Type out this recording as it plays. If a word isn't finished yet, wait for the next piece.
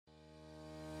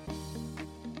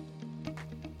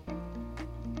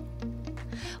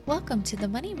Welcome to the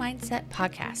Money Mindset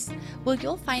Podcast, where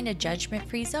you'll find a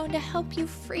judgment-free zone to help you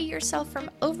free yourself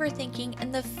from overthinking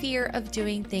and the fear of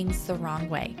doing things the wrong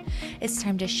way. It's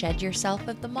time to shed yourself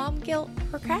of the mom guilt,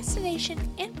 procrastination,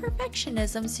 and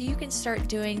perfectionism so you can start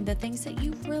doing the things that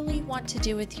you really want to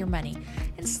do with your money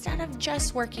instead of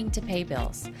just working to pay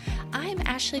bills. I'm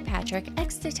Ashley Patrick,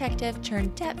 ex-detective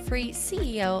turned debt-free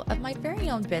CEO of my very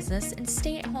own business and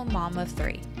stay-at-home mom of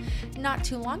 3. Not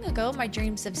too long ago, my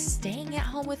dreams of staying at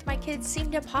home with my kids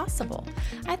seemed impossible.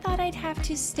 I thought I'd have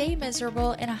to stay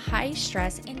miserable in a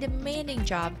high-stress and demanding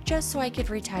job just so I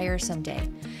could retire someday.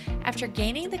 After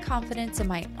gaining the confidence in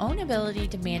my own ability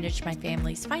to manage my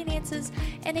family's finances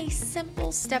and a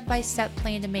simple step-by-step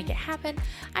plan to make it happen,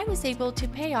 I was able to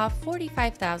pay off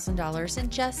 $45,000 in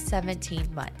just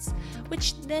 17 months,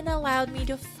 which then allowed me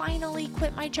to finally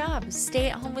quit my job, stay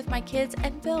at home with my kids,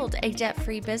 and build a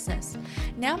debt-free business.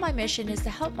 Now my mission is to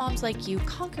help moms like you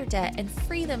conquer debt and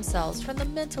free themselves from the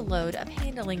mental load of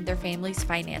handling their family's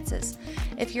finances.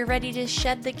 If you're ready to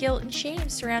shed the guilt and shame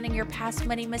surrounding your past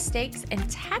money mistakes and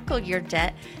tackle your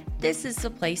debt, this is the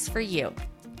place for you.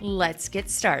 Let's get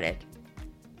started.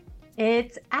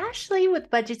 It's Ashley with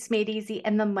Budgets Made Easy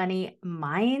and the Money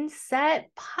Mindset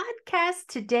Podcast.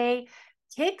 Today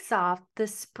kicks off the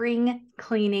Spring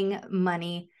Cleaning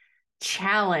Money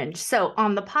Challenge. So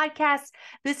on the podcast,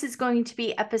 this is going to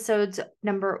be episodes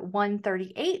number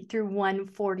 138 through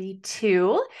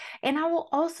 142. And I will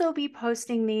also be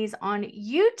posting these on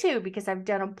YouTube because I've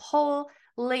done a poll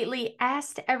lately,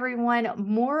 asked everyone,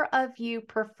 more of you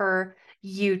prefer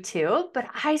YouTube, but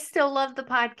I still love the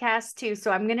podcast too. So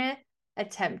I'm going to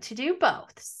attempt to do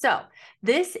both. So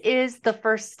this is the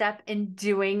first step in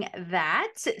doing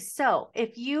that. So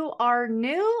if you are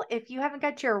new, if you haven't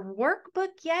got your workbook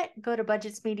yet, go to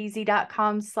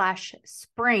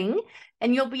budgetsmadeeasy.com/spring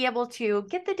and you'll be able to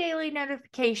get the daily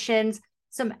notifications,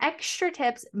 some extra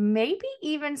tips, maybe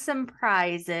even some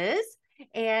prizes.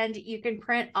 And you can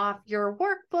print off your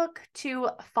workbook to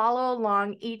follow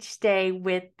along each day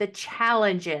with the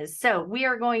challenges. So we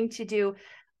are going to do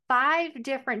 5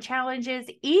 different challenges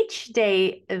each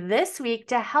day this week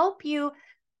to help you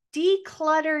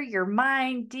declutter your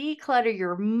mind, declutter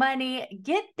your money,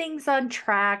 get things on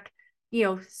track,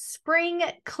 spring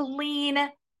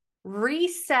clean,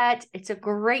 reset. It's a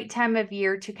great time of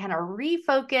year to kind of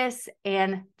refocus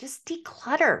and just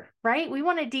declutter, right? We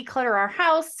want to declutter our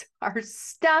house, our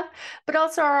stuff, but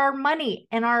also our money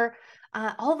and our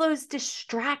all those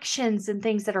distractions and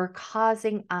things that are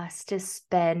causing us to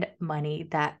spend money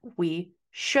that we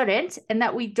shouldn't and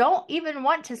that we don't even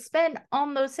want to spend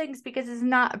on those things because it's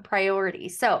not a priority.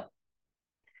 So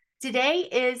today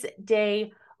is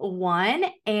day 1,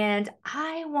 and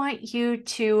I want you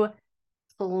to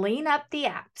clean up the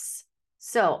apps.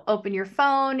 So open your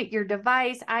phone, your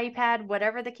device, iPad,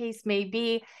 whatever the case may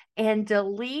be, and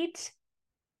delete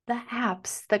the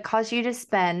apps that cause you to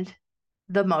spend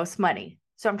the most money.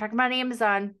 So I'm talking about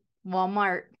Amazon,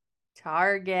 Walmart,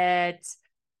 Target,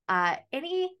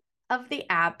 any of the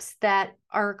apps that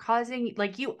are causing,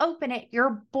 like you open it,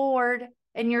 you're bored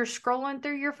and you're scrolling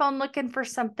through your phone looking for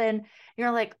something.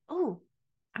 You're like, oh,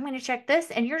 I'm going to check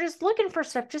this. And you're just looking for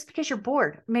stuff just because you're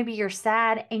bored. Maybe you're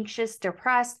sad, anxious,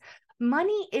 depressed.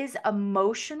 Money is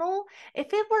emotional.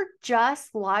 If it were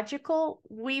just logical,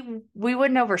 we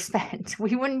wouldn't overspend.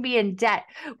 We wouldn't be in debt.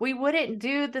 We wouldn't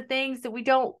do the things that we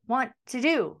don't want to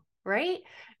do, right?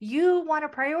 You want to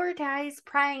prioritize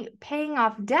paying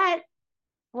off debt.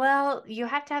 Well, you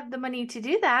have to have the money to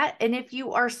do that. And if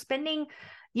you are spending,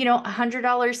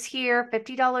 $100 here,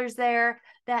 $50 there,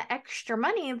 that extra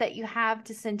money that you have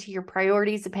to send to your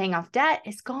priorities of paying off debt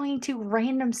is going to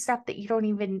random stuff that you don't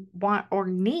even want or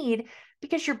need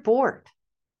because you're bored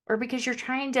or because you're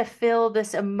trying to fill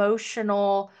this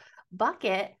emotional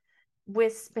bucket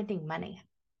with spending money.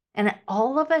 And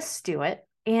all of us do it.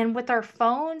 And with our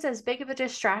phones as big of a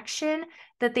distraction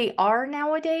that they are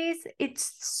nowadays,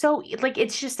 it's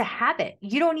just a habit.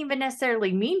 You don't even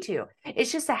necessarily mean to.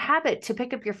 It's just a habit to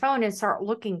pick up your phone and start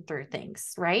looking through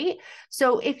things, right?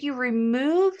 So if you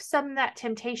remove some of that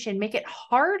temptation, make it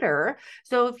harder.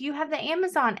 So if you have the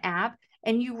Amazon app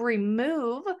and you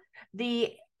remove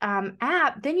the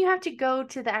app, then you have to go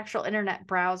to the actual internet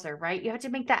browser, right? You have to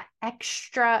make that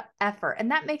extra effort. And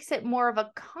that makes it more of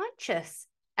a conscious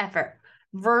effort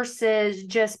versus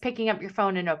just picking up your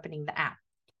phone and opening the app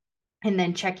and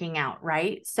then checking out,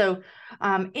 right? So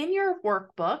in your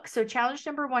workbook, so challenge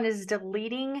number 1 is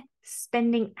deleting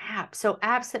spending apps. So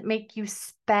apps that make you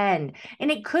spend. And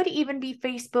it could even be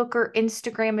Facebook or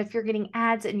Instagram if you're getting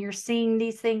ads and you're seeing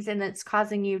these things and it's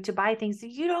causing you to buy things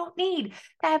that you don't need.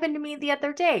 That happened to me the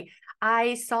other day.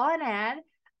 I saw an ad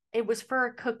it was for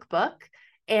a cookbook,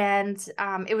 and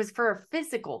it was for a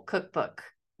physical cookbook,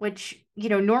 which,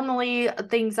 normally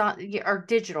things are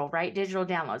digital, right? Digital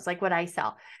downloads, like what I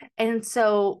sell. And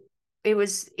so it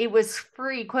was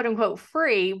free, quote unquote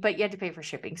free, but you had to pay for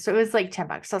shipping. So it was like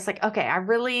 $10. So I was like, okay, I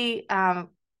really,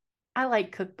 I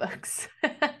like cookbooks.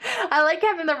 I like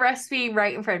having the recipe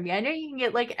right in front of me. I know you can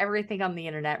get like everything on the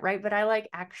internet, right? But I like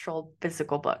actual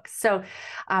physical books. So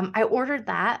I ordered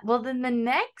that. Well, then the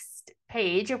next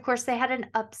page, of course, they had an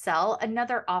upsell,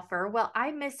 another offer. Well,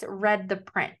 I misread the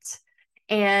print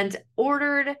and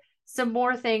ordered some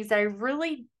more things that I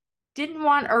really didn't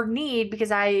want or need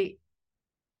because I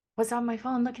was on my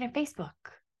phone looking at Facebook.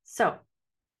 So,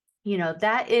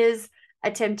 that is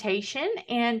a temptation.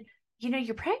 And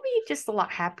you're probably just a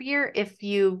lot happier if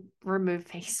you remove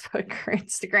Facebook or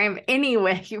Instagram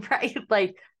anyway, right?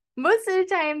 Like most of the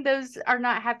time, those are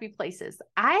not happy places.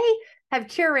 I have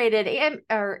curated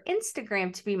or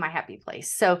Instagram to be my happy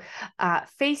place. So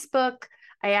Facebook,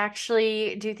 I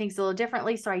actually do things a little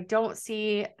differently. So I don't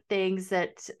see things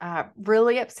that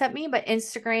really upset me, but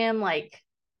Instagram, like,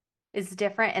 is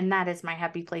different, and that is my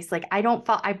happy place. Like I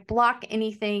block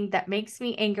anything that makes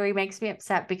me angry, makes me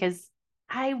upset, because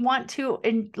I want to,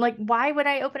 and like, why would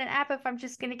I open an app if I'm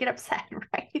just going to get upset,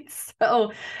 right?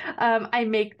 So I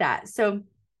make that. So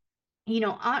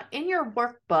in your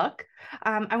workbook,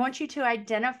 I want you to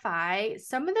identify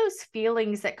some of those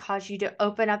feelings that cause you to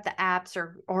open up the apps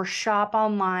or shop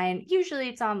online. Usually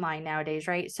it's online nowadays,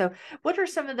 right? So what are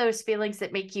some of those feelings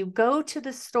that make you go to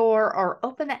the store or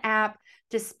open the app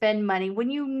to spend money when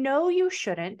you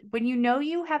shouldn't, when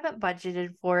you haven't budgeted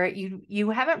for it, you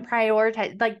haven't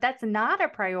prioritized, like that's not a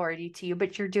priority to you,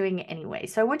 but you're doing it anyway.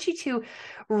 So I want you to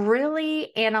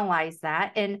really analyze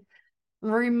that and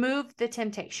remove the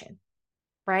temptation.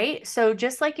 Right? So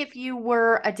just like if you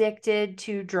were addicted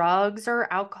to drugs or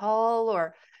alcohol,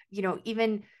 or,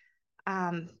 even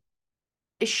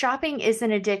shopping is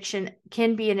an addiction,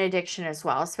 can be an addiction as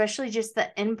well, especially just the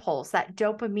impulse, that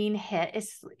dopamine hit.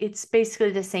 It's basically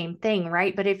the same thing,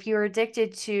 right? But if you're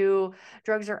addicted to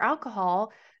drugs or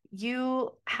alcohol,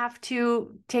 you have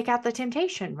to take out the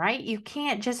temptation, right? You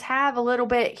can't just have a little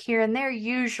bit here and there,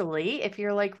 usually, if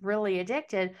you're like really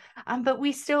addicted. But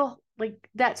we still, like,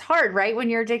 that's hard, right? When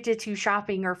you're addicted to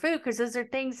shopping or food, because those are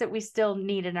things that we still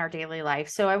need in our daily life.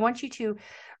 So I want you to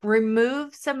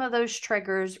remove some of those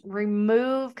triggers,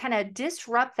 kind of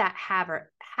disrupt that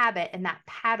habit and that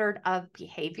pattern of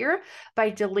behavior by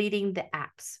deleting the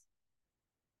apps.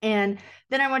 And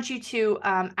then I want you to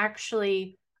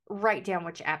actually write down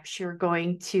which apps you're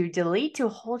going to delete to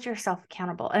hold yourself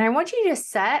accountable. And I want you to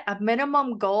set a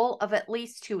minimum goal of at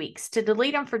least 2 weeks to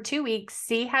delete them for 2 weeks,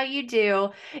 see how you do.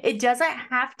 It doesn't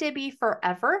have to be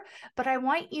forever, but I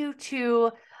want you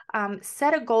to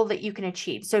set a goal that you can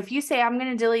achieve. So if you say, I'm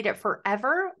going to delete it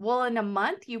forever, well, in a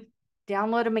month, you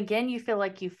download them again, you feel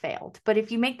like you failed. But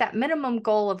if you make that minimum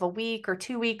goal of a week or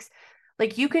 2 weeks,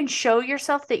 like, you can show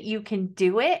yourself that you can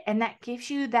do it. And that gives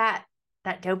you that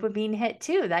dopamine hit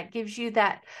too. That gives you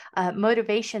that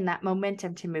motivation, that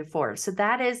momentum to move forward. So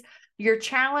that is your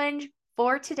challenge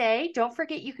for today. Don't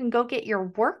forget, you can go get your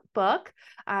workbook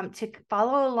to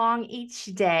follow along each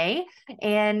day,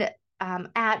 and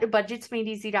at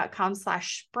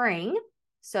budgetsmadeeasy.com/spring.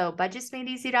 So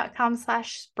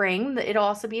budgetsmadeeasy.com/spring. It'll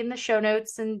also be in the show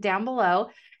notes and down below.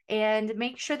 And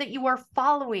make sure that you are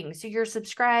following. So you're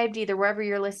subscribed either wherever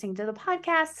you're listening to the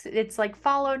podcast. It's like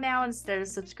follow now instead of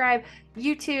subscribe.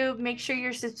 YouTube, make sure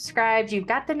you're subscribed. You've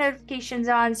got the notifications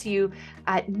on so you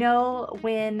know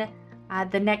when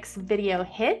the next video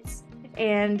hits.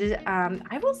 And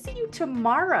I will see you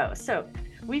tomorrow. So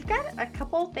we've got a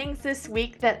couple things this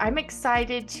week that I'm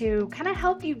excited to kind of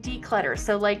help you declutter.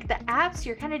 So like the apps,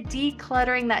 you're kind of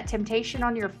decluttering that temptation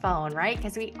on your phone, right?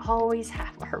 Because we always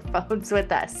have our phones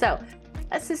with us. So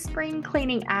that's the spring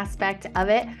cleaning aspect of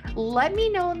it. Let me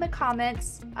know in the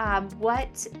comments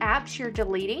what apps you're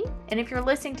deleting. And if you're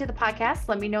listening to the podcast,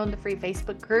 let me know in the free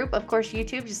Facebook group. Of course,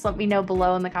 YouTube, just let me know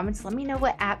below in the comments. Let me know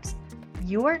what apps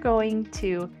you are going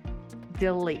to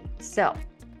delete. So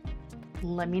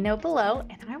let me know below,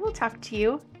 and I will talk to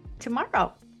you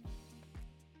tomorrow.